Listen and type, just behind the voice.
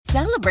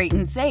Celebrate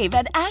and save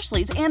at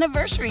Ashley's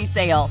Anniversary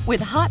Sale.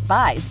 With Hot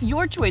Buys,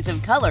 your choice of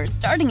colors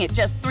starting at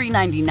just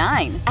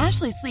 $3.99.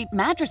 Ashley Sleep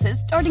mattresses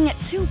starting at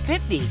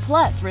 $2.50.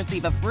 Plus,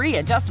 receive a free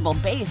adjustable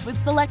base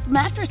with select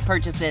mattress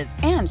purchases.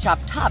 And shop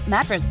top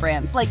mattress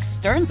brands like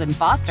Stearns &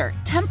 Foster,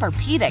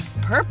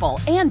 Tempur-Pedic, Purple,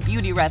 and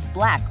Beautyrest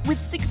Black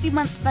with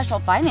 60-month special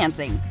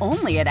financing.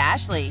 Only at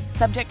Ashley.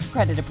 Subject to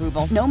credit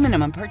approval. No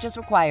minimum purchase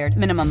required.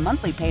 Minimum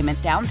monthly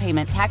payment, down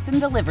payment, tax, and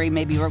delivery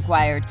may be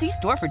required. See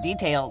store for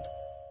details.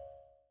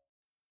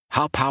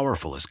 How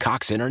powerful is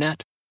Cox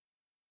Internet?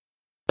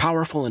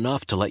 Powerful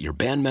enough to let your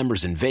band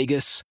members in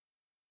Vegas,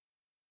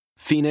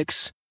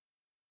 Phoenix,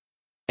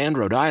 and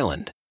Rhode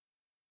Island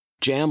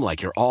jam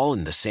like you're all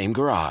in the same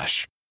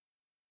garage.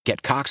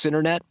 Get Cox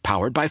Internet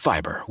powered by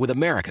fiber with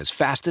America's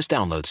fastest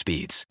download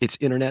speeds. It's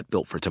internet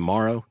built for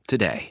tomorrow,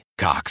 today.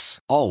 Cox,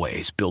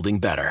 always building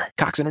better.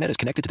 Cox Internet is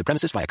connected to the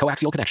premises via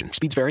coaxial connection.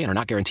 Speeds vary and are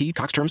not guaranteed.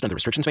 Cox terms and other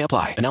restrictions may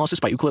apply. Analysis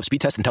by Ookla Speed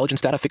Test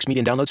Intelligence Data. Fixed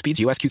median download speeds.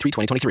 US Q3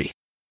 2023.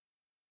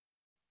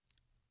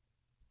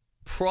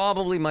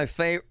 Probably my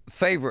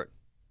favorite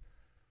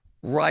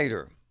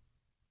writer,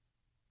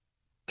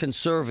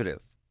 conservative,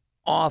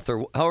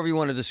 author, however you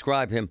want to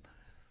describe him,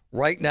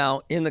 right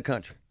now in the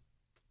country.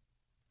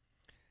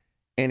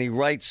 And he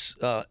writes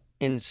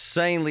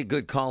insanely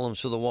good columns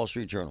for the Wall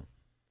Street Journal,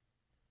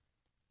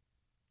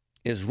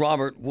 is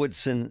Robert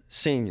Woodson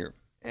Sr.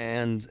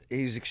 And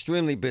he's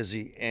extremely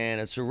busy,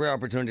 and it's a rare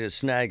opportunity to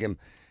snag him.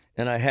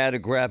 And I had to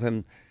grab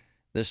him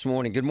this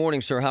morning. Good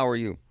morning, sir. How are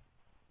you?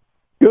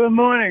 Good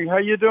morning. How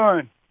you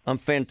doing? I'm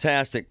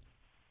fantastic.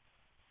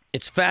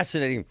 It's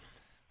fascinating.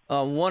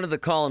 One of the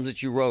columns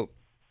that you wrote,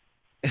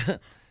 and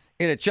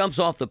it jumps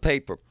off the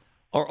paper,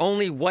 are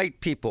only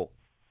white people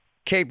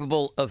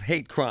capable of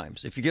hate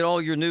crimes. If you get all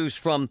your news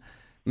from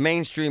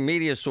mainstream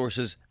media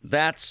sources,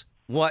 that's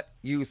what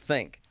you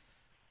think.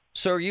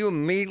 Sir, you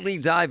immediately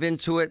dive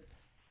into it.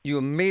 You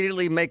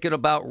immediately make it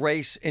about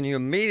race, and you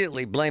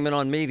immediately blame it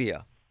on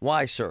media.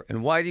 Why, sir?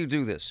 And why do you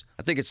do this?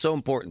 I think it's so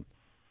important.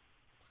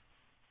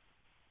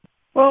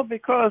 Well,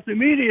 because the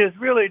media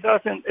really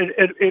doesn't,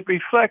 it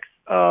reflects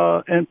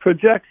and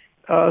projects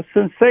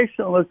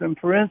sensationalism.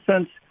 For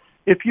instance,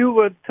 if you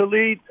were to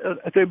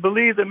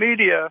believe the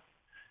media,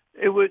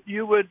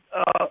 you would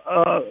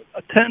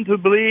tend to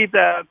believe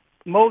that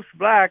most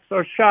blacks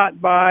are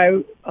shot by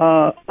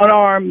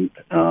unarmed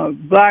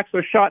blacks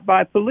are shot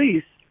by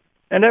police.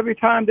 And every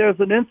time there's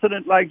an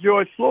incident like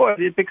George Floyd,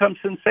 it becomes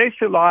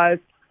sensationalized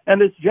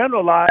and it's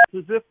generalized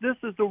as if this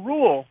is the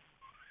rule.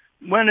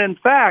 When in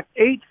fact,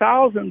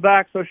 8,000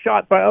 blacks are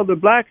shot by other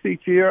blacks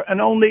each year,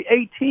 and only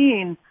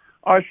 18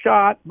 are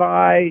shot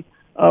by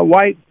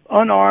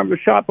unarmed or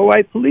shot by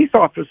white police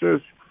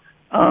officers.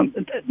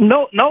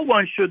 No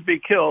one should be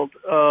killed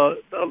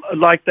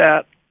like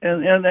that,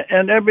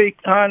 and every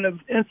kind of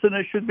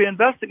incident should be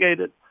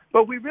investigated.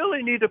 But we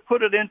really need to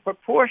put it in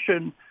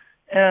proportion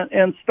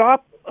and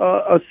stop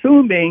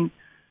assuming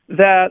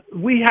that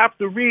we have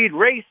to read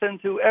race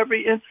into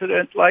every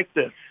incident like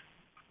this.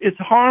 It's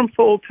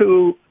harmful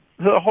to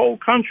the whole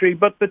country,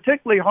 but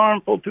particularly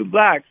harmful to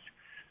blacks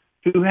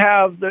to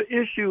have the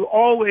issue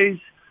always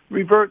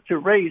revert to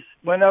race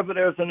whenever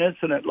there's an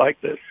incident like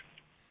this.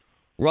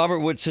 Robert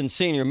Woodson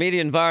Sr.,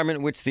 media environment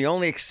in which the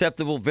only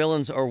acceptable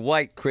villains are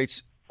white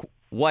creates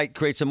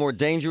a more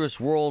dangerous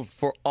world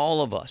for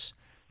all of us.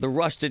 The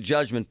rush to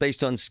judgment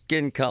based on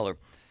skin color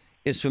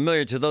is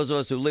familiar to those of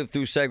us who lived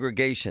through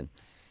segregation.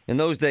 In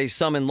those days,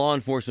 some in law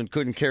enforcement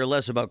couldn't care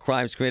less about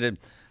crimes committed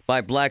by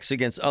blacks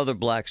against other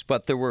blacks,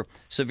 but there were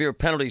severe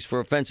penalties for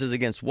offenses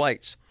against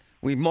whites.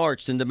 We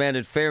marched and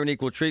demanded fair and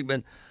equal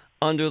treatment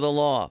under the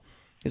law.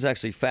 It's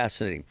actually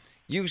fascinating.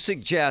 You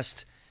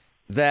suggest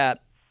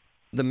that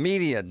the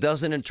media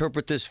doesn't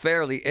interpret this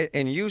fairly,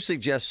 and you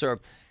suggest, sir,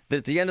 that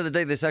at the end of the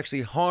day, this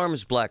actually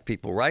harms black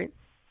people, right?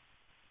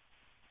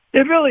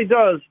 It really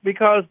does,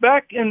 because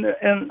back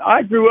and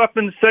I grew up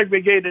in the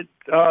segregated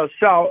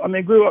South. I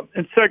mean, grew up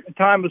in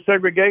time of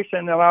segregation,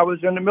 and I was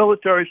in the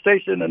military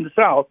station in the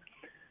South.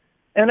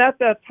 And at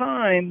that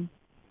time,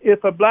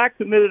 if a black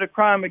committed a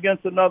crime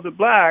against another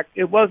black,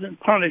 it wasn't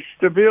punished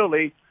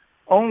severely,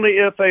 only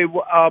if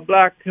a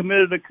black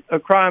committed a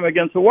crime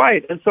against a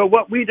white. And so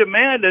what we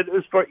demanded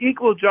is for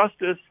equal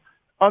justice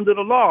under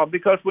the law,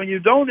 because when you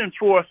don't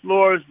enforce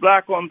laws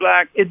black on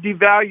black, it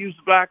devalues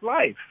black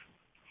life.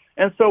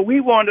 And so we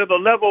wanted a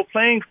level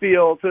playing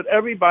field for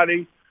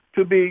everybody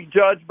to be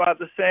judged by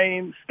the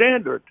same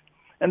standard.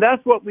 And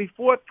that's what we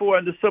fought for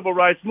in the civil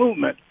rights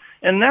movement.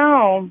 And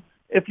now,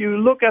 if you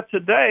look at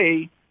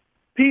today,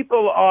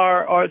 people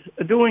are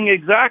doing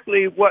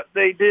exactly what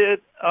they did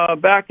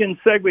back in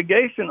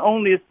segregation,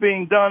 only it's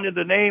being done in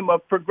the name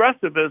of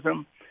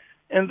progressivism.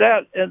 And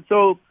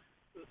so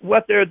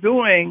what they're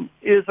doing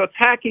is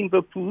attacking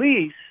the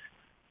police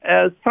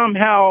as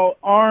somehow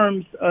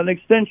arms an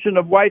extension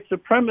of white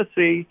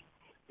supremacy,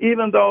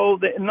 even though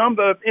the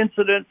number of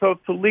incidents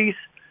of police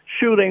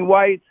shooting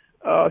whites,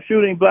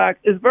 shooting blacks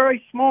is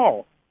very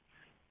small.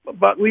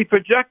 But we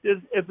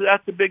projected if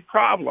that's a big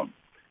problem.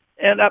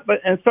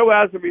 And so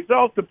as a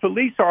result, the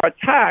police are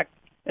attacked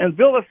and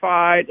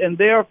vilified, and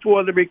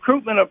therefore the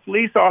recruitment of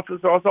police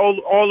officers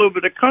all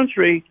over the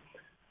country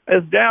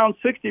is down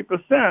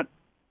 60%,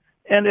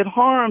 and it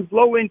harms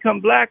low-income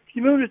black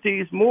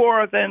communities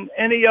more than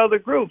any other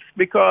groups,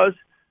 because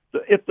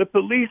if the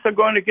police are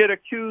going to get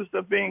accused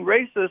of being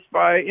racist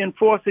by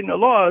enforcing the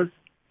laws,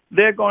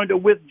 they're going to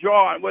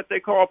withdraw in what they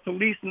call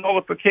police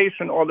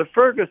nullification, or the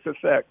Fergus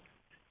effect.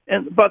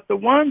 But the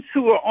ones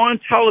who are on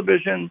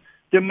television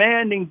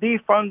demanding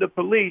defund the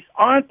police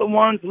aren't the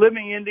ones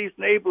living in these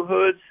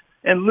neighborhoods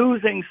and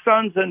losing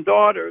sons and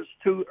daughters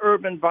to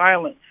urban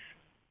violence.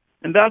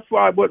 And that's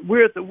why what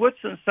we're at the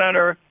Woodson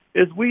Center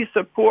is we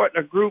support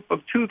a group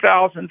of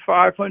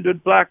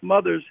 2,500 black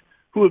mothers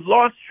who have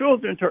lost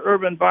children to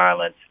urban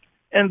violence,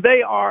 and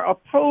they are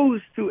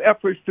opposed to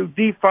efforts to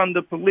defund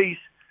the police.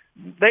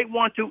 They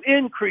want to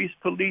increase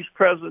police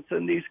presence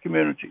in these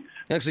communities.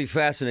 Actually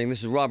fascinating.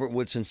 This is Robert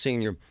Woodson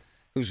Sr.,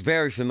 who's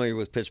very familiar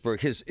with Pittsburgh.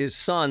 His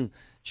son,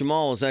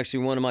 Jamal, is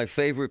actually one of my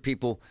favorite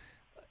people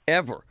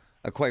ever,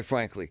 quite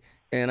frankly.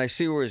 And I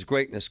see where his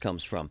greatness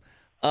comes from.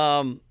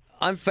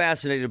 I'm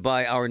fascinated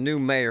by our new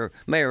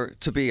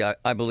mayor-to-be,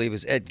 I believe,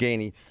 is Ed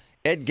Gainey.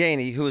 Ed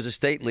Gainey, who is a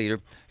state leader,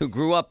 who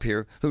grew up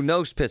here, who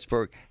knows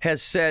Pittsburgh,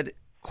 has said,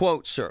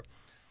 quote, sir,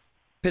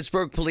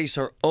 Pittsburgh police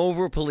are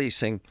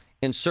over-policing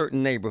in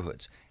certain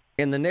neighborhoods.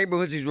 And the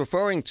neighborhoods he's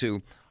referring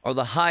to are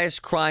the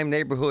highest crime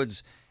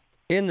neighborhoods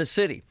in the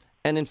city.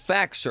 And in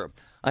fact, sir,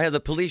 I had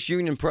the police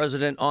union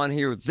president on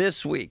here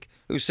this week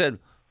who said,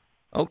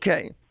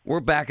 okay, we're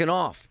backing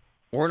off.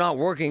 We're not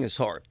working as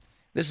hard.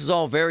 This is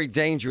all very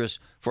dangerous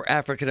for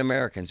African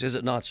Americans, is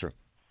it not, sir?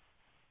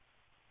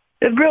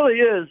 It really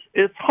is.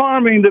 It's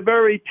harming the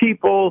very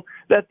people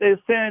that they're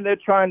saying they're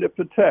trying to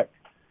protect.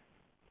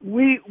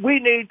 We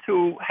need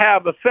to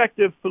have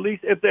effective police.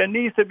 If there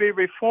needs to be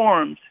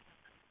reforms,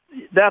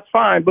 that's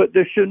fine, but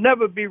there should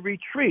never be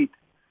retreat.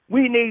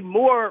 We need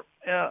more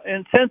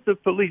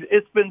intensive police.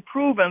 It's been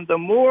proven the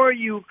more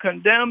you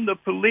condemn the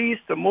police,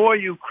 the more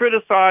you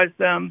criticize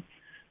them,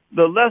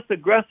 the less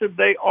aggressive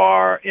they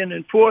are in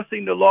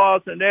enforcing the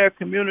laws in their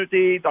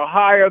community, the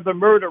higher the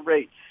murder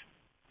rates.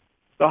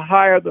 But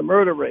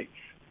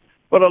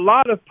a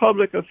lot of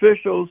public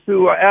officials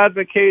who are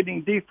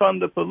advocating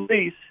defund the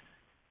police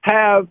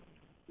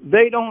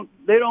they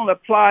don't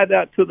apply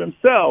that to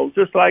themselves.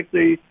 Just like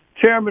the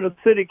chairman of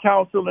city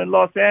council in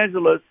Los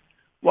Angeles,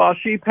 while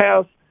she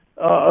passed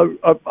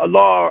a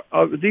law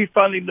of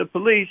defunding the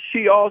police,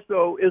 she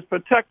also is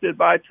protected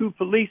by 2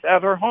 police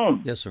at her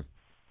home. Yes, sir.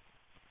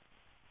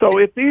 So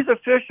if these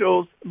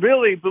officials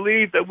really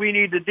believe that we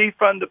need to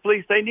defund the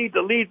police, they need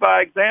to lead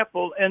by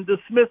example and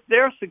dismiss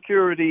their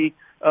security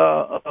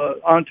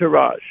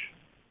entourage.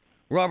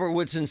 Robert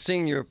Woodson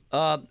Sr.,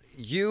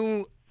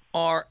 you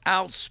are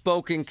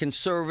outspoken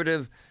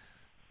conservative.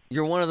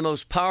 You're one of the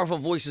most powerful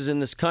voices in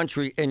this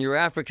country, and you're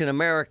African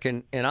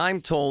American. And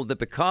I'm told that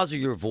because of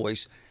your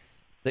voice,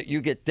 that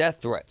you get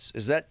death threats.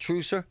 Is that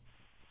true, sir?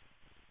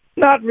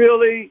 Not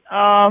really.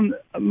 All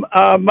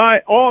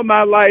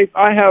my life,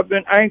 I have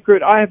been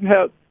anchored.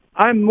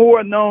 I'm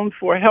more known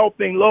for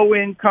helping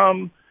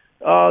low-income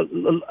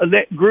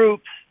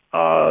groups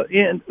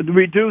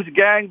reduce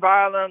gang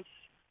violence.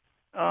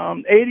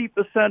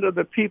 80% of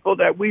the people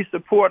that we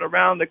support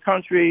around the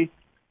country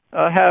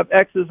have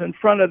X's in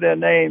front of their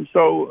names.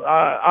 So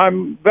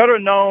I'm better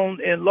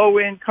known in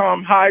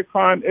low-income,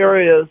 high-crime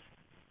areas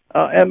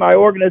and my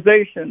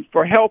organization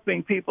for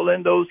helping people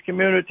in those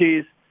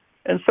communities.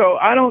 And so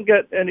I don't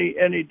get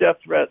any death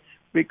threats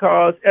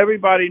because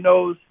everybody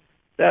knows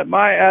that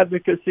my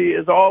advocacy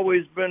has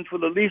always been for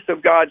the least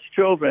of God's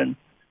children.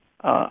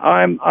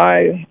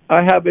 I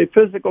have a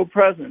physical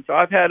presence.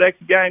 I've had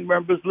ex-gang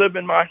members live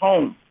in my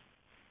home.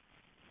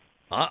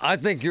 I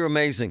think you're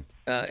amazing.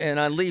 And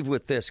I leave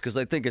with this because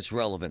I think it's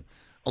relevant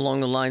along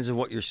the lines of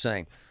what you're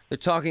saying. They're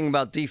talking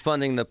about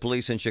defunding the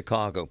police in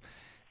Chicago.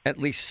 At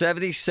least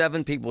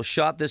 77 people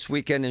shot this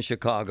weekend in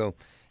Chicago,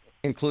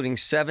 including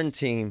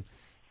 17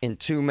 in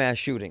 2 mass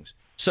shootings.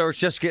 Sir, it's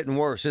just getting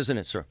worse, isn't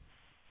it, sir?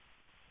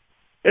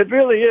 It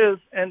really is,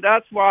 and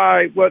that's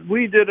why what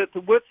we did at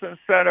the Woodson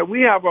Center,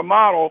 we have a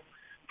model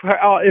for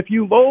how if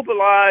you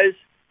mobilize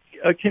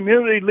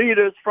community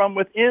leaders from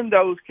within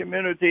those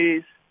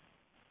communities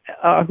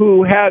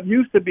who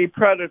used to be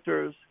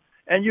predators,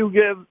 and you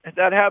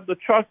have the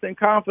trust and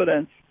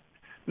confidence,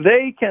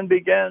 they can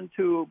begin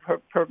to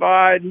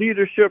provide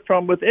leadership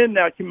from within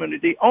that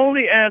community. The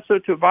only answer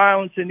to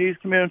violence in these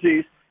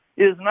communities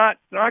is not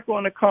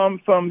going to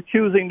come from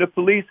accusing the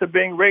police of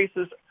being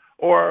racist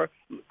or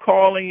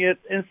calling it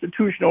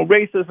institutional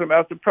racism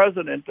as the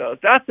president does.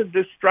 That's a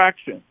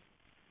distraction.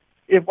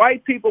 If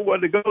white people were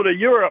to go to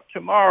Europe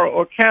tomorrow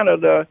or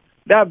Canada,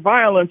 that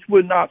violence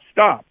would not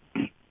stop.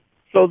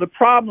 So the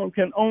problem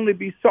can only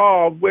be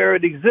solved where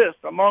it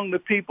exists among the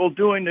people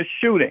doing the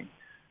shooting.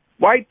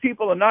 White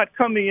people are not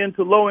coming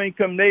into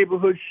low-income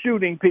neighborhoods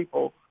shooting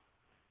people.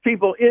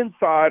 People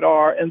inside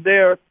are, and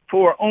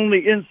therefore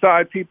only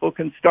inside people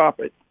can stop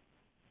it.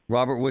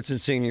 Robert Woodson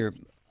Sr.,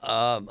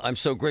 I'm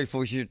so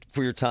grateful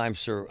for your time,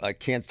 sir. I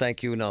can't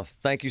thank you enough.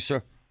 Thank you,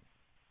 sir.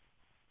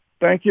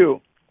 Thank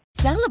you.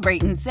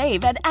 Celebrate and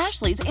save at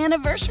Ashley's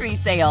Anniversary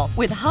Sale.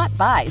 With Hot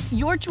Buys,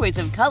 your choice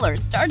of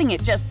colors starting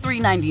at just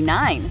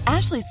 $3.99.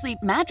 Ashley Sleep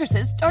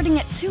mattresses starting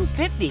at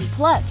 $2.50.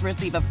 Plus,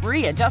 receive a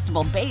free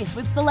adjustable base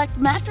with select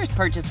mattress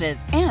purchases.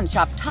 And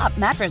shop top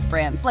mattress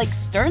brands like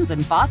Stearns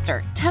 &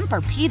 Foster,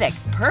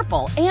 Tempur-Pedic,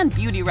 Purple, and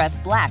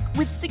Beautyrest Black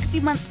with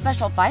 60-month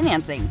special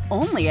financing.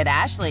 Only at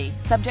Ashley.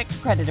 Subject to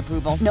credit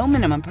approval. No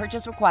minimum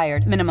purchase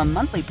required. Minimum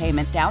monthly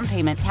payment, down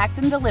payment, tax,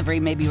 and delivery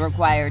may be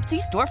required.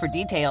 See store for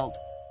details.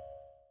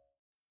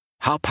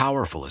 How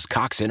powerful is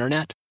Cox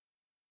Internet?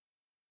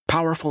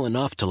 Powerful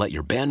enough to let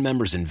your band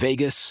members in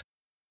Vegas,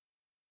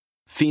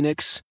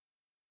 Phoenix,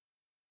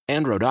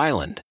 and Rhode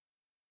Island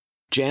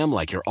jam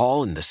like you're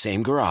all in the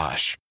same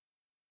garage.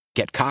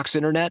 Get Cox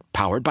Internet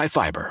powered by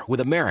fiber with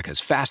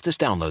America's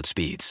fastest download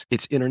speeds.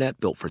 It's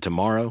internet built for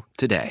tomorrow,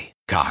 today.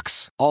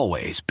 Cox,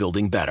 always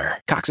building better.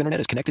 Cox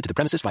Internet is connected to the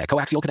premises via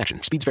coaxial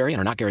connection. Speeds vary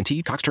and are not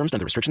guaranteed. Cox terms and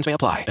other restrictions may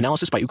apply.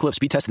 Analysis by Ookla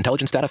Speed Test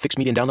Intelligence Data. Fixed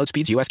median download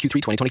speeds. US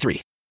Q3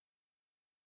 2023.